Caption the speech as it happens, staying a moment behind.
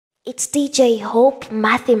It's DJ Hope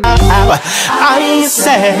Mathim. I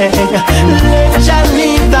say, let Jah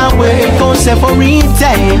lead the way, cause every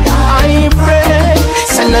day I pray,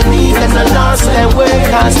 send a lead and a lost their way,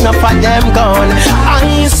 cause enough of them gone.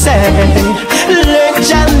 I say, let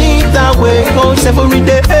Jah lead the way, cause every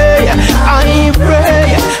day I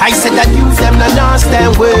pray, I said that you them not lost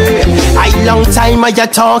their way. I long time I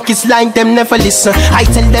talk, it's like them never listen. I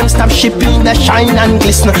tell them stop shipping the shine and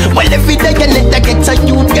glisten. Well every day I let the get a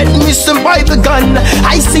youth get missing by the gun.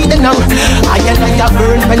 I see the now. I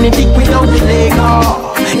burn Benedict without the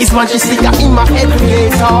Lego. It's majestic in my head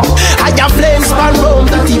creator. I have flames span round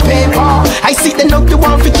dirty paper. I see the now you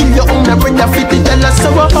want to kill your own brother $50. So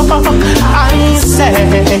I say,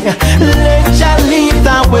 let Jah lead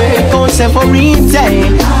the way, cause every day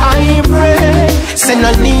I pray, send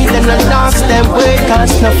a lead and a lost them way,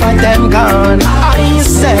 cause enough of them gone. I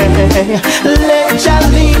say, let Jah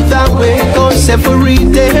lead the way, cause every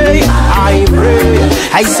day I pray,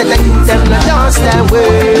 I said that you them not lost their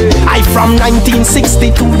way. I from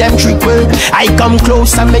 1960 to them trick work. I come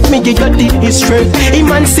close and make me give you the history.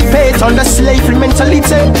 Emancipate on the slavery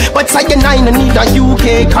mentality, but I need a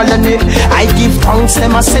UK colony. I give thanks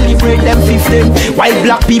them, I celebrate them 15, while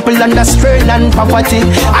black people under strain and poverty.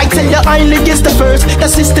 I tell you highly is the first, the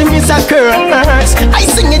system is a curse. I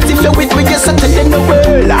sing it if you're with me, yes I tell you the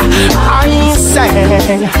world. I say,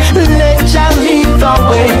 let Jah lead the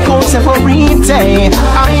way, cause every day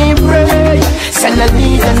I pray, send a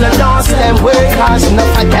lead and a lost them way, cause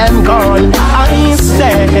enough of them gone. I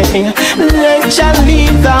say, let Jah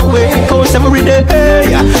lead the way, cause every day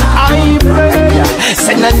I pray,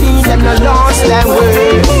 send a lead and a lost them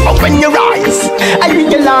way. Open your eyes, I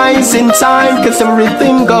realize in time, cause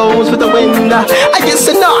everything goes with the wind. I guess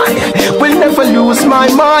and I will never lose my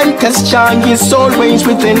mind, cause Jah is always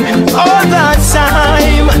within all the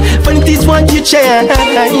time. But it is what you chase,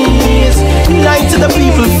 light to the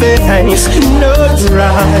people's face, not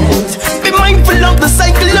right. Be mindful of the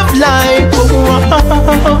cycle of life.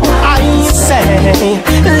 I say,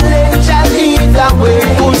 let Jah lead the way,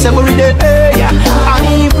 cause every day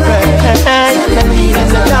I pray, the lead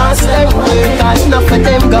and the lost them way, cause enough of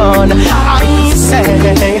them gone. I say,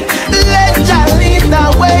 let Jah lead the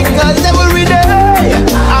way, cause every day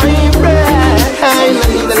I pray, the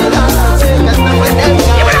lead and the lost them, cause enough of them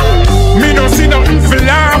gone. Me no see nothing for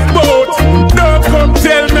laugh about. Don't come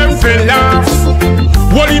tell me for laugh.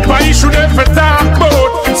 What if I should ever talk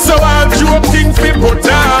about? So I'll joke things we put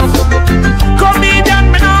off.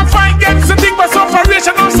 Comedian me now find get something but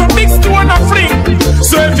operation on some mix to one a fling.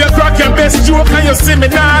 So if you crack your best joke and you see me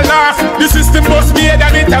now laugh, the system must be head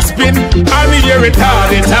and it a spin. And me hear it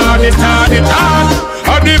hard, it hard, it hard, it hard.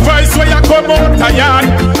 On the voice where you come out tired,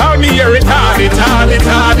 and me hear it hard, it hard, it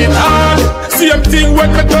hard, it hard. Same thing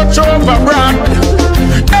when me touch over brand.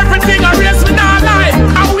 Everything I raise me now lie.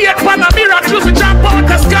 I wait for a miracle to drop out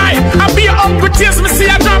the sky. I be a hungry tears me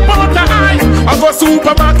see a drop out the eye. I go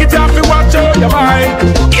supermarket have to watch out your mind.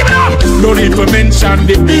 Give it up. No need to mention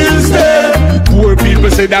the bills there. Poor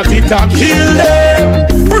people say that it a kill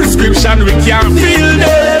them. Prescription we can't fill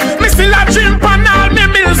them. Me still a drink on all me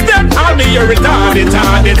meals them. All me hear it hard, it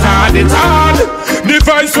hard, it hard, it hard. The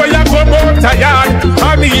voice where you come out tired,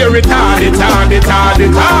 all me hear it hard, it hard, it hard,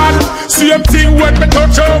 it hard. Same thing when me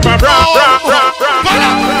touch over rap, rap, rap, rap.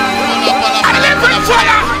 I live with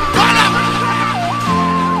fire.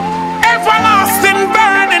 Everlasting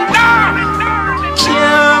burning down.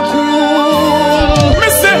 Me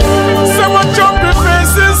say, someone jump the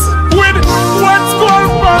faces with what's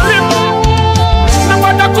called for him. No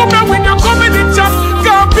matter come here when you come in the chat,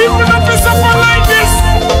 got people not to suffer like this.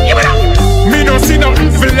 Give it up. Me no see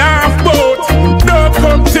nothing for laugh about. Don't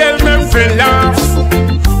come tell me for laugh.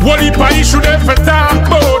 What if I should ever talk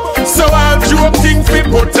about? So I'll joke things we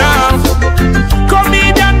put off.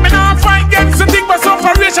 Comedian me now find get something but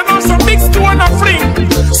operation on some mix to one a fling.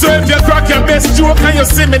 So if you crack your best joke and you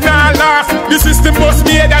see me now laugh, the system must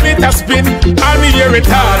be head and it a spin. And me hear it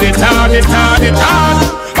hard, it hard, it hard, it hard.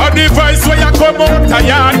 On the voice where you come out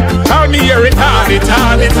tired, and me hear it hard, it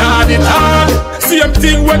hard, it hard, it hard. Same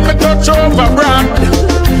thing when me touch over brand.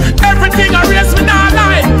 Everything I raise me now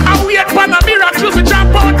lie. I wait for a miracle to drop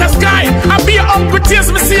out the sky. I be a hungry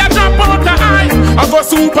tears me see a drop out the eye. I go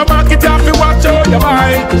supermarket have to watch out your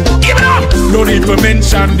mind. Give it up. No need to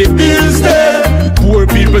mention the bills there. Poor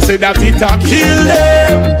people say that it a kill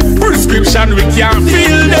them. Prescription we can't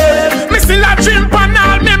fill them. Me still a drink on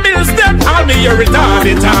all me meals them. All me hear it hard,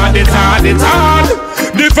 it hard, it hard, it hard.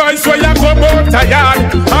 The voice where you come out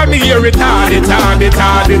tired, and me hear it hard, it hard, it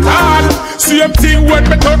hard, it hard. Same thing when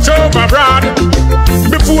me touch over brand.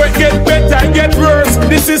 Before it get better, it get worse.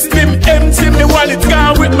 The system empty, me wallet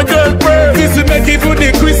gone with me.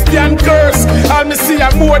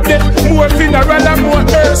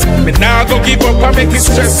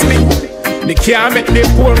 stress me. Me can't make the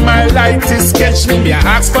poor my light to sketch me. Me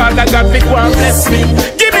ask Father God to go and bless me.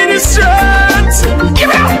 Give me the strength. Give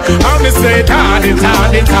it up. And me say it hard, it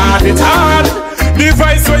hard, it hard, it hard. The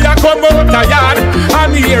voice where you come out a yard, and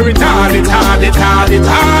me hear it hard, it hard, it hard, it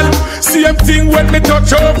hard. Same thing when me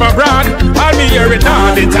touch over broad, and me hear it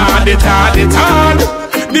hard, it hard, it hard, it hard.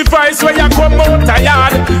 The voice where you come out a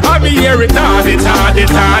yard, and me hear it hard, it hard, it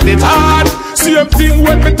hard, it hard. Same thing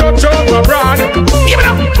when me touch over broad. Give it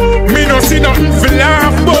up. Me no see nothing for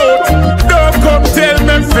laugh, but don't come tell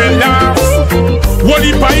me for laugh. What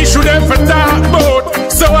if I issue them for talk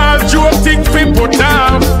about? So I'll joke things fi put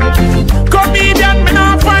off. Comedian, me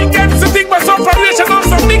not find get to think but some variation of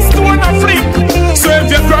some mixed to a flick. So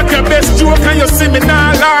if you crack your best joke and you see me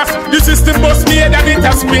not laugh, the system must be and it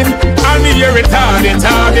has been. And me hear it hard, it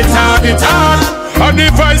hard, it hard, it hard. On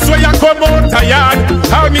the voice where you come out tired,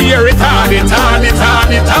 and me hear it hard, it hard, it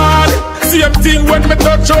hard, it hard. Same thing when me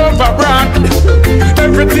touch over brand.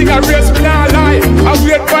 Everything I raise me not lie. I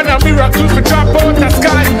wait for a miracle to drop out the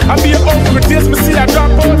sky. I be an uncle taste me see I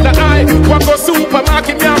drop out the eye. Walk go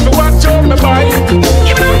supermarket me have to watch out my body.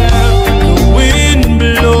 The wind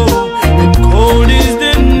blow and cold is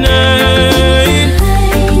the night.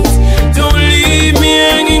 Don't leave me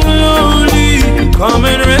hanging lonely. Come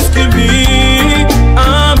and rescue me.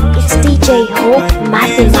 It's DJ Hope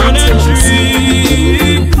Mathematics.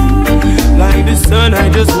 Like the sun, I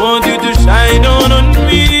just want you to shine on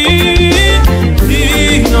me.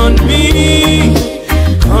 Lean on me.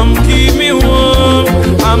 Come keep me warm.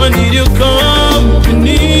 I'ma need your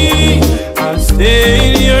company. I'll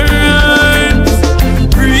stay in your arms.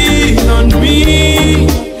 Breathe on me.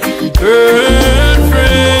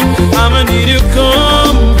 Girlfriend, I'ma need your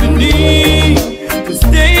company to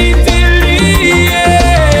stay till the end.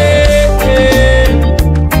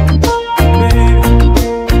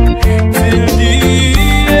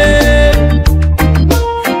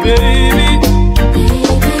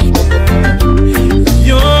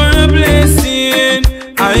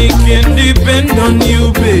 Depend on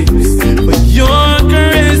you, babes. But your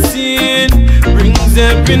caressing brings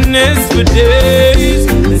happiness for days.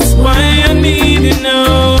 That's why I need to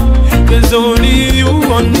know, 'cause only you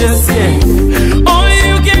understand. Only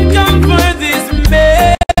you can comfort this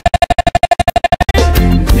man.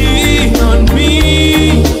 Lean on me.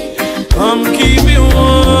 Come keep me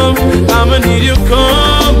warm. I'ma need your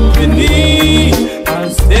company. I'll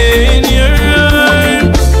stay in your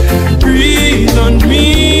arms. Breathe on me.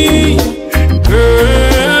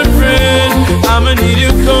 Girlfriend, I'ma need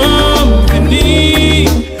your company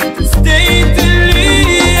to stay till the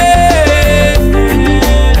end,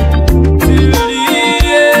 till the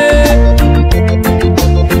end,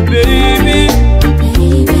 baby.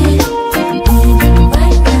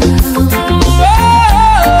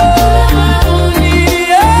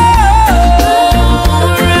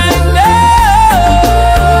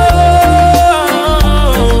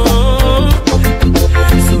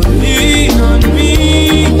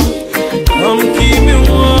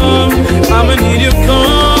 I'ma need your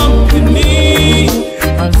company.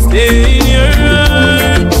 I'll stay in your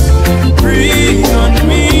arms. Breathe on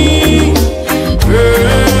me.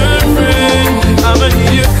 Girlfriend, I'ma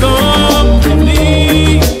need your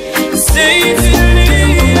company. Stay till the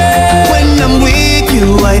end. When I'm with you,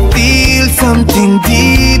 I feel something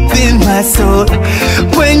deep in my soul.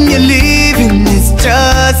 When you're leaving, it's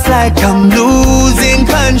just like I'm losing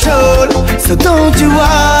control. So don't you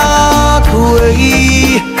walk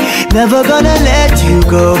away. Never gonna let you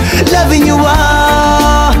go. Loving you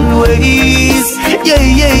always. Yeah,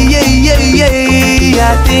 yeah, yeah, yeah,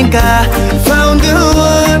 yeah. I think I found the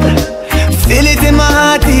one. Feel it in my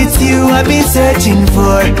heart, it's you I've been searching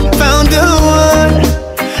for. Found the one.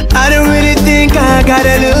 I don't really think I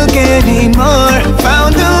gotta look anymore.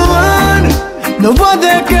 Found the one. No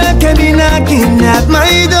other girl can be knocking at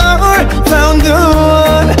my door. Found the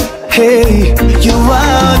one. Hey, you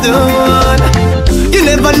are the one. You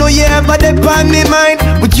never know, yeah, but they on me mind.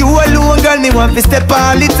 With you alone, girl, me want to step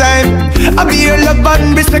all the time. I be your love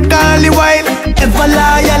and respect all the while. Ever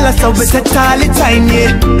loyal, so we set all the time,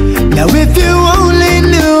 yeah. Now if you only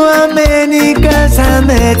knew how many girls I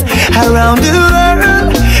met around the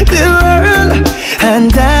world, and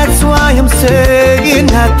that's why I'm saying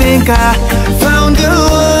I think I found the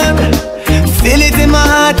one. Feel it in my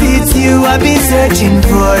heart, it's you I've been searching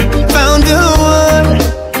for. Found the one.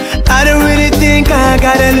 I don't really think I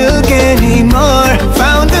gotta look anymore.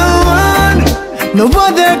 Found the one. No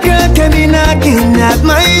other girl can be knocking at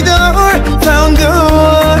my door. Found the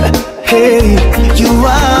one. Hey, you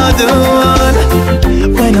are the one.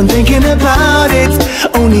 When I'm thinking about it,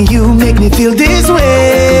 only you make me feel this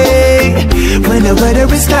way. when the weather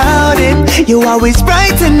is cloudy, you always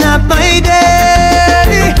brighten up my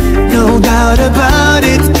day. No doubt about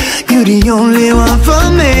it, you're the only one for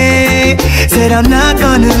me. Said I'm not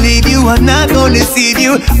gonna leave you, I'm not gonna deceive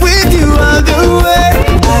you. With you all the way,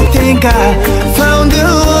 I think I found the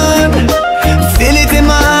one. Feel it in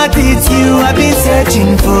my heart, it's you I've been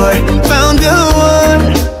searching for. Found the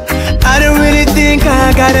one. I don't really think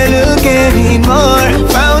I gotta look anymore.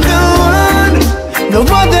 Found the one. No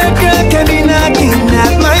other girl can be knocking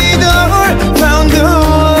at my door. Found the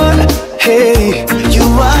one. Hey, you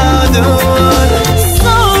are the one.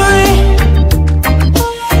 Sorry,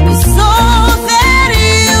 it's all that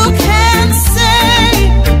you can say.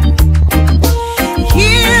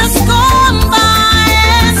 Years gone by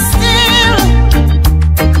and still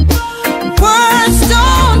words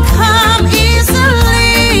don't come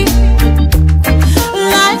easily.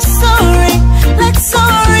 Like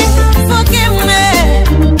sorry, forgive me.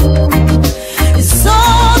 It's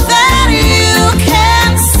all that you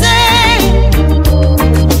can say.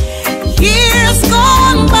 Years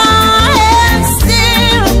gone by and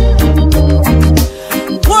still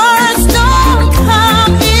words don't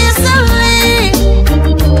come easily.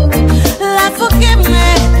 Like forgive me,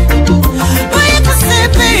 but you can say,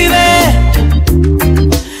 baby,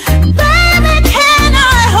 can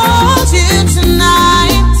I hold you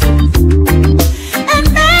tonight? And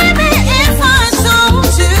maybe if I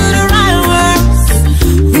told you the right words,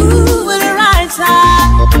 ooh, with the right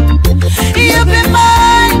time, you'd be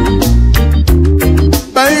mine.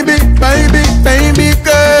 Baby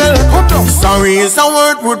girl. Sorry is a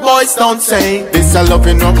word rude boys don't say. This a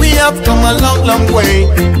loving what we have come a long, long way.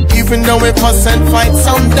 Even though we fuss and fight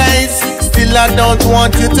some days, still I don't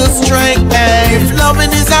want you to stray. If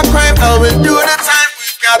loving is a crime, I will do the time.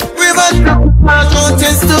 We've got rivers,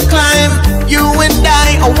 mountains to climb. You and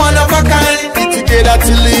I are one of a kind. Be together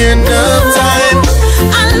till the end of time.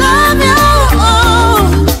 I love you.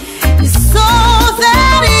 It's all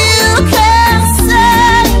that you can say.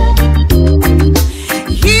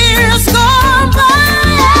 Years gone by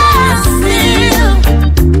and still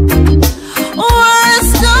words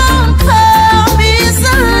don't come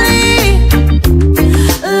easily.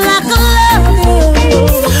 Like I love you,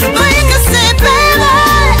 but you can say, baby,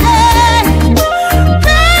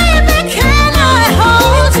 can I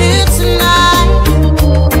hold you tonight?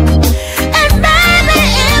 And maybe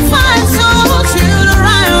if I told you the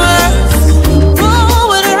right words, ooh,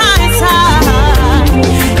 with the right time,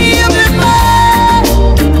 you'd be mine.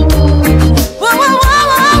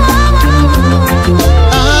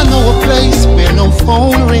 I know a place where no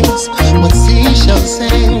phone rings, but seashells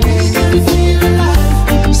sing.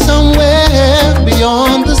 Somewhere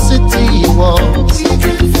beyond the city walls,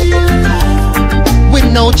 with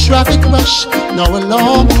no traffic rush, nor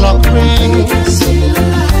alarm clock rings.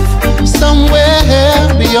 Somewhere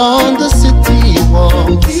beyond the city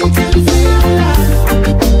walls,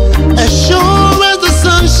 as sure as the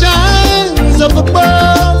sun shines up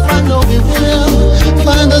above, I know we will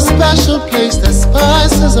find a special place that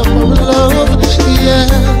spices up our love, yeah.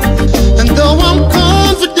 And though I'm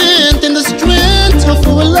confident in the strength of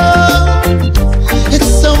our love, it's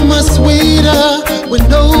so much sweeter with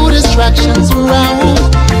no distractions around.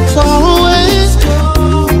 Far away,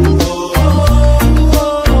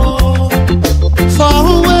 far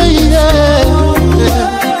away, yeah.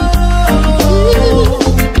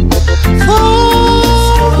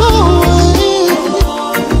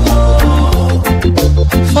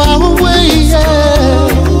 Far away, yeah.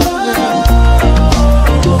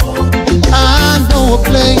 I know a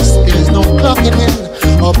place there's no clocking in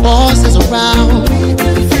or bosses around.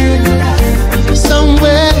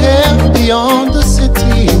 Somewhere beyond the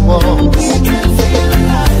city walls,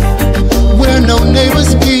 where no neighbors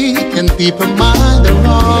speak and people mind their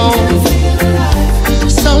own.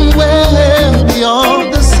 Somewhere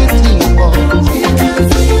beyond the city walls,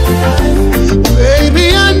 baby,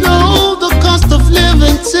 I know the cost of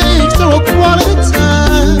living takes a quality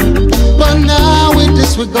time, but now we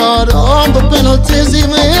disregard all the penalties,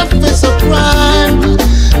 even if it's a crime.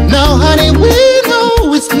 Now, honey, we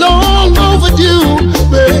know it's long overdue,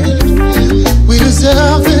 babe. We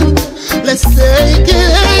deserve it. Let's take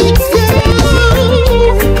it.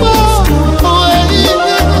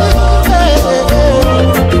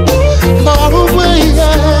 Far away,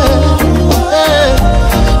 yeah.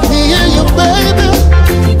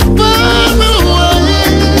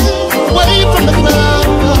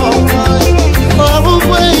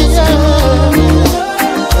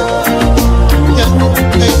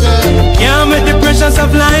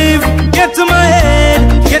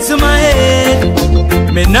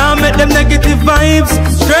 them negative vibes.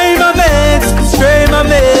 Stray my mates, stray my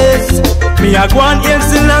mates. Me a go on here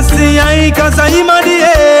still and see I, cause I'm at the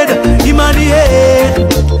head, I'm at the head.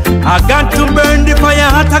 I got to burn the fire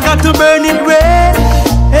hot, I got to burn it red.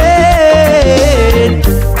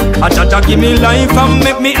 I Jah give me life and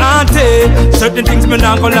make me hearted. Certain things me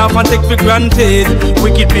not gonna laugh and take for granted.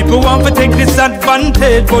 Wicked people want to take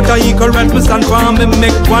disadvantage, but I correct me stand for me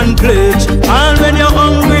make one pledge. And when you're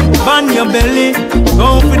hungry, ban your belly.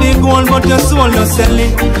 Go for the gold, but your soul no sell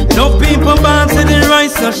it. No people born to the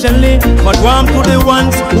rice or shelly, but warm to the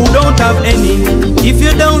ones who don't have any. If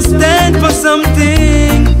you don't stand for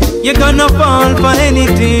something, you're gonna fall for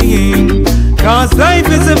anything. Cause life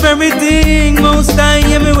is a very thing. Most time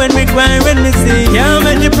hear me when we cry, when we sing. Can't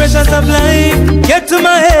make the pressures of life get to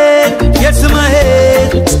my head, get to my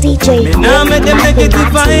head. It's DJ Me now make them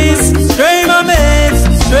negative vibes. Stray my mates,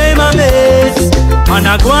 stray my mates. And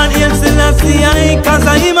I go on here still and see I, cause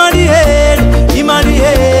I'm at the head, I'm at the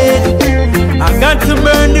head. I got to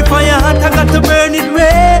burn the fire hot, I got to burn it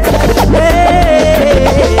red.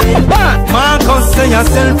 Hey. Marcus say your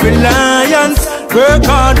self-reliance. Work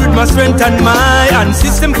hard with my strength and my hand.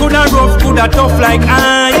 System coulda rough, coulda tough like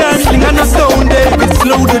iron. Sling and a stone, David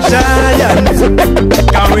slow the giant.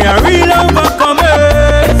 Cause we are real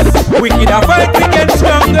overcomers. Wicked a fight, we get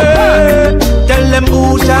stronger. Tell them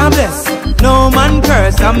who shall bless, no man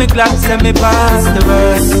curse. I'm glad to me pass the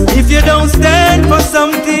verse. If you don't stand for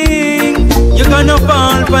something, you're gonna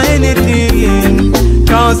fall for anything.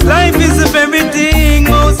 Cause life is a very thing.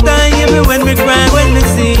 Most time hear me when we cry, when we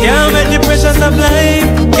sing. Can't make the pressures of life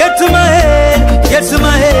get to my head, get to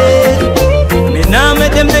my head. Me now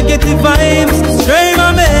make them negative vibes. Stray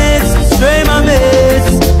my mates, stray my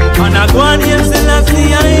mates. And I go on here still and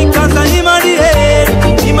see I, cause I'm at the head,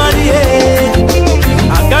 I'm at the head.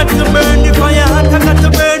 I got to burn the fire hot, I got to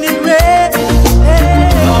burn it red.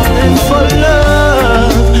 Falling for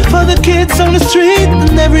love, for the kids on the street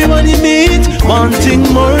and everyone you meet, wanting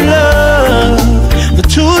more love. The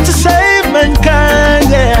truth to save mankind,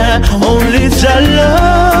 yeah, only Jah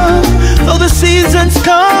love. Though the seasons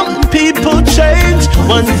come and people change,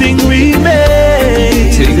 one thing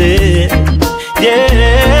remains,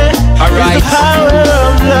 yeah. Alright, the power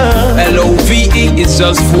of love. L-O-V-E is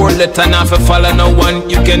just 4 letters, not for follow no one.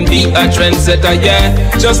 You can be a trendsetter, yeah.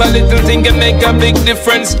 Just a little thing can make a big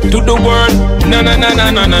difference to the world. Na na na na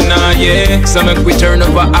na na na, yeah. So make we turn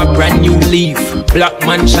over a brand new leaf. Black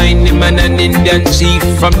man, Chinese man and Indian chief.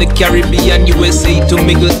 From the Caribbean, USA to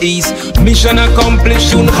Middle East. Mission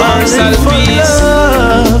accomplished, universal peace.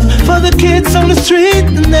 Love, for the kids on the street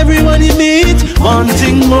and everyone you meet,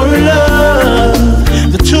 wanting more love.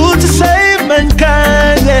 The truth to save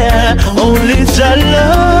mankind, yeah, only Jah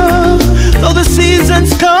love. Though the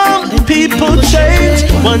seasons come and people change,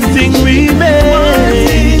 one thing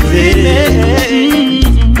remains,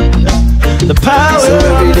 the power So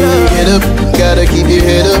every of day love. get up, gotta keep your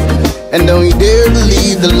head up. And don't you dare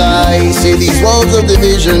believe the lies. Say these walls of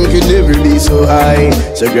division could never be so high.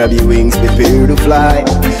 So grab your wings, prepare to fly.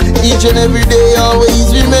 Each and every day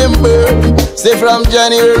always remember, say from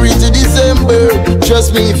January to December.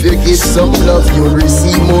 Trust me, if you give some love, you'll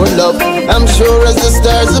receive more love. I'm sure as the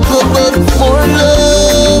stars above, more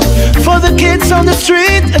love. For the kids on the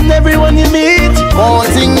street and everyone you meet,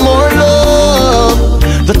 Wanting more love.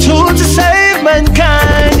 the tool to save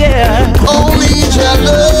mankind, yeah, Only Jah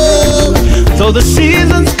love. though the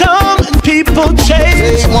seasons come and people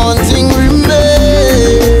change, Say one thing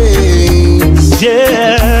remains.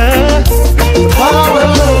 yeah. Power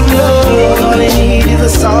of love. All they need is a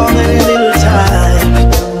song and a little time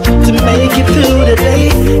to make it through the day.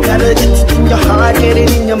 Gotta get it in your heart, get it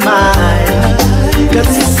in your mind,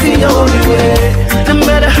 cause it's the only way. No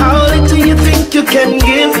matter how little you think you can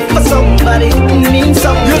give for somebody who means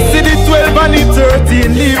something. You see the 12 and the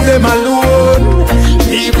 13, leave them alone.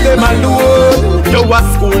 Leave them alone. You at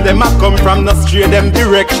school, them a come from no straight them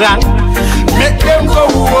direction. Make them go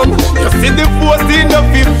home. You see the 14, the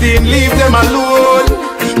 15, leave them alone.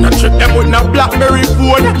 No trick them with no BlackBerry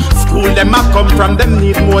phone. School them a come from, them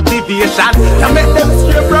need motivation. You make them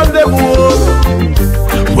straight from them home.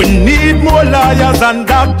 We need more lawyers and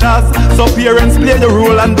doctors, so parents play the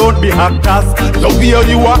role and don't be actors. Love where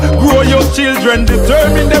you are, grow your children,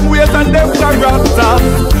 determine them ways and them characters.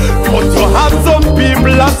 But you have some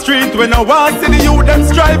people on street when I want to see the youth them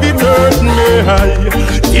strive, it hurt me.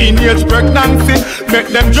 Teenage pregnancy, make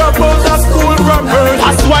them drop out of school from birth.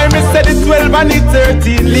 That's why me said the 12 and the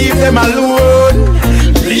 13, leave them alone.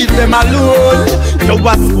 Leave them alone. You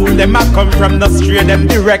at school, them a come from the straight them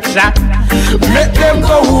direction. Make them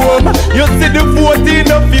go home. You see the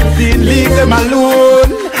 14 or 15, leave them alone.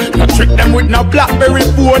 No trick them with no BlackBerry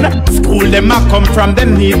phone. School them a come from,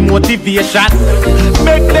 them need motivation.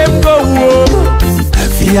 Make them go home.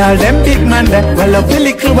 See all them big man there, well up the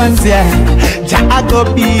little ones, yeah. Jah I go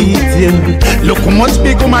beat him. Look how much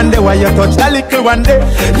big man there, why you touch the little one there.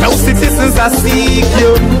 Now citizens are seek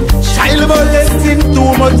you. Child molesting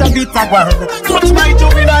too much of it a word. Touch my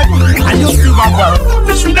juvenile and you see my word.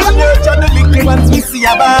 We should have nurtured the little ones we see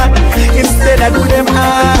about. Instead I do them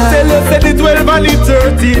hard. Tell us that the 12 and the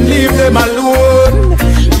 13, leave them alone.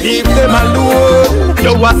 Leave them alone.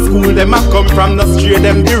 You a school them a come from, no straight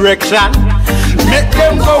them direction. Make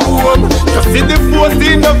them go home. You see the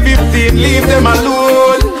 14 or 15, leave them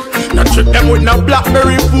alone. Now trick them with no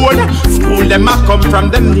BlackBerry phone. School them a come from,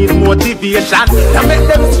 them need motivation. Now make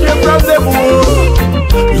them straight from them home.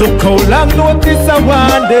 Look how long notice I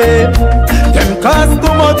want them. Them cause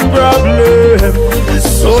too much problem.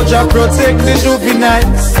 Soldier protect the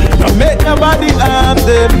juveniles. Now make nobody harm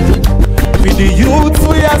them. With the youth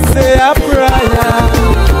we a say a prayer,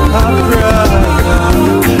 a prayer.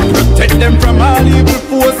 Protect them from all evil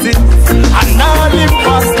forces and all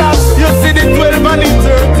imposters. You see the 12 and the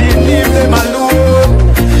 13, leave them alone.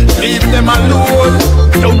 Leave them alone.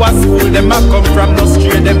 You a school them a come from, no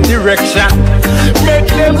straight them direction. Make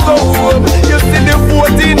them go home. You see the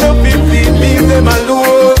 14 or 15, leave them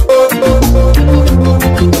alone.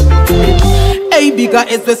 Hey, bigger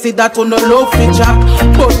is we see that on the low feature.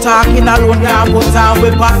 But talking alone, yeah, but we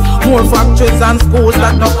back. More factories and schools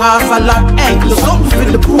that no cost a lot. Hey, look something for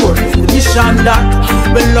the poor, the mission that.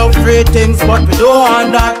 We love great things, but we don't want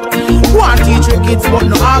that. Want teach your kids, but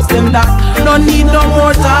no ask them that. No need no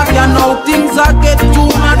more talk, you know things are get too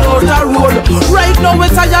mad out the road. Right now we're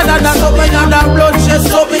tired of that, so we have that bloodshed,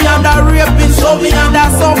 so we have that raping, so we have that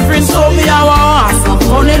suffering, so we have some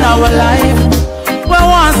fun in our life. We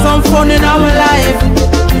want some fun in our life.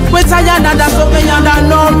 We're tired of that, so we have that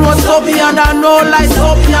no road, so we have that no light,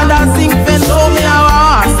 so we have that zinc fence, so we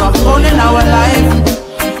have some fun in our life.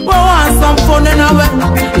 We want some fun in our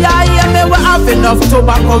life. Yeah, we have enough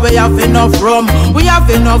tobacco, we have enough rum, we have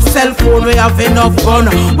enough cell phone, we have enough gun.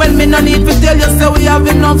 Well, me no need to tell you, say we have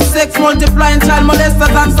enough sex, multiplying child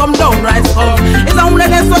molesters and some downright scum. It's only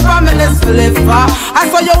this for families to live for. I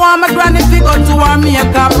saw you want my granny figure to our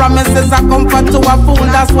maker. Promises are comfort to a fool,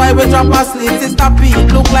 that's why we drop asleep. Sister Pete,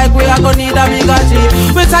 look like we are gonna need a bigger G.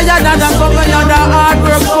 We tired of that, so we have the hard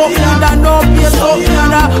work, so we have the no pay, so we have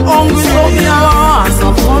the hungry, so we have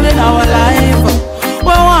some fun in our life. We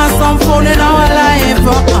want some fun in our life.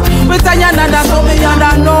 We tired of that, so we have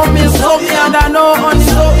the no milk, so we have the no honey,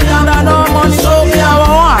 so we have the no money, so we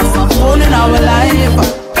want some fun in our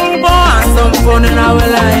life. We want some fun in our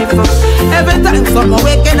life. Every time someone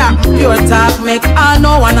waking up, pure talk make all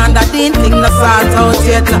no one under the thing no sort out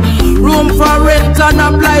yet. Room for rent and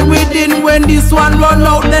apply within. When this one run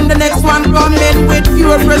out, then the next one come in with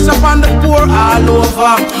pure pressure on the poor all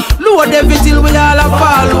over. Load every till we all a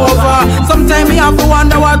fall over. Sometimes we have to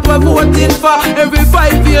wonder what we're voting for. Every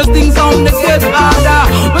 5 years things on the get harder.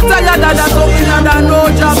 We're tired of that, so we have that no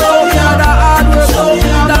job, so we have that hard work, so we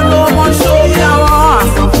have that no money, so we have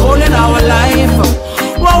some fun in our life.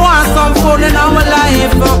 We want some fun in our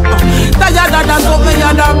life. Tired of that, so we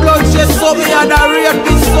have that bloodshed, so we have that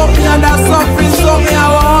raping, so we have that suffering, so we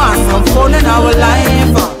want some fun in our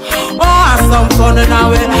life. Some fun in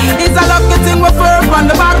our way. It's a lucky thing we first on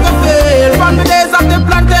the back of it. From the days of the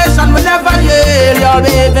plantation we never yell. You're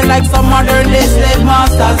behaving like some modern day slave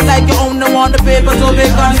masters. Like you only want the paper to be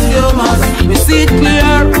consumers. We see it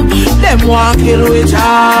clear. Them want kill with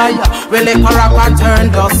joy. Well they corrupt and turn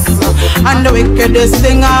dust. And the wickedest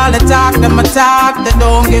thing all the talk, them attack. They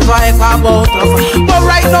don't give a heck about us. But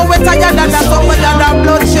right now we're tired of that. So we have that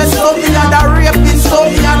bloodshed, so we have that raping, so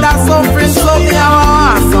we have that suffering, so we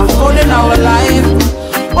have some fun in our life.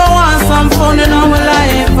 We want some fun in our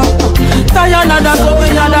life. Tired of that, so we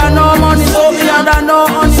have that no money, so we have that no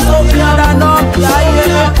honey, so we have that no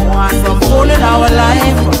yeah. We want some fun in our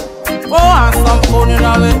life. We want some fun in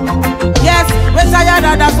our life. Yes, we're tired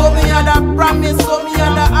of that, so we have that promise, so we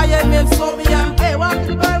have that IMF, so we have. Hey, what's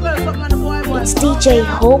the Bible? It's DJ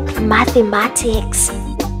Hope Mathematics.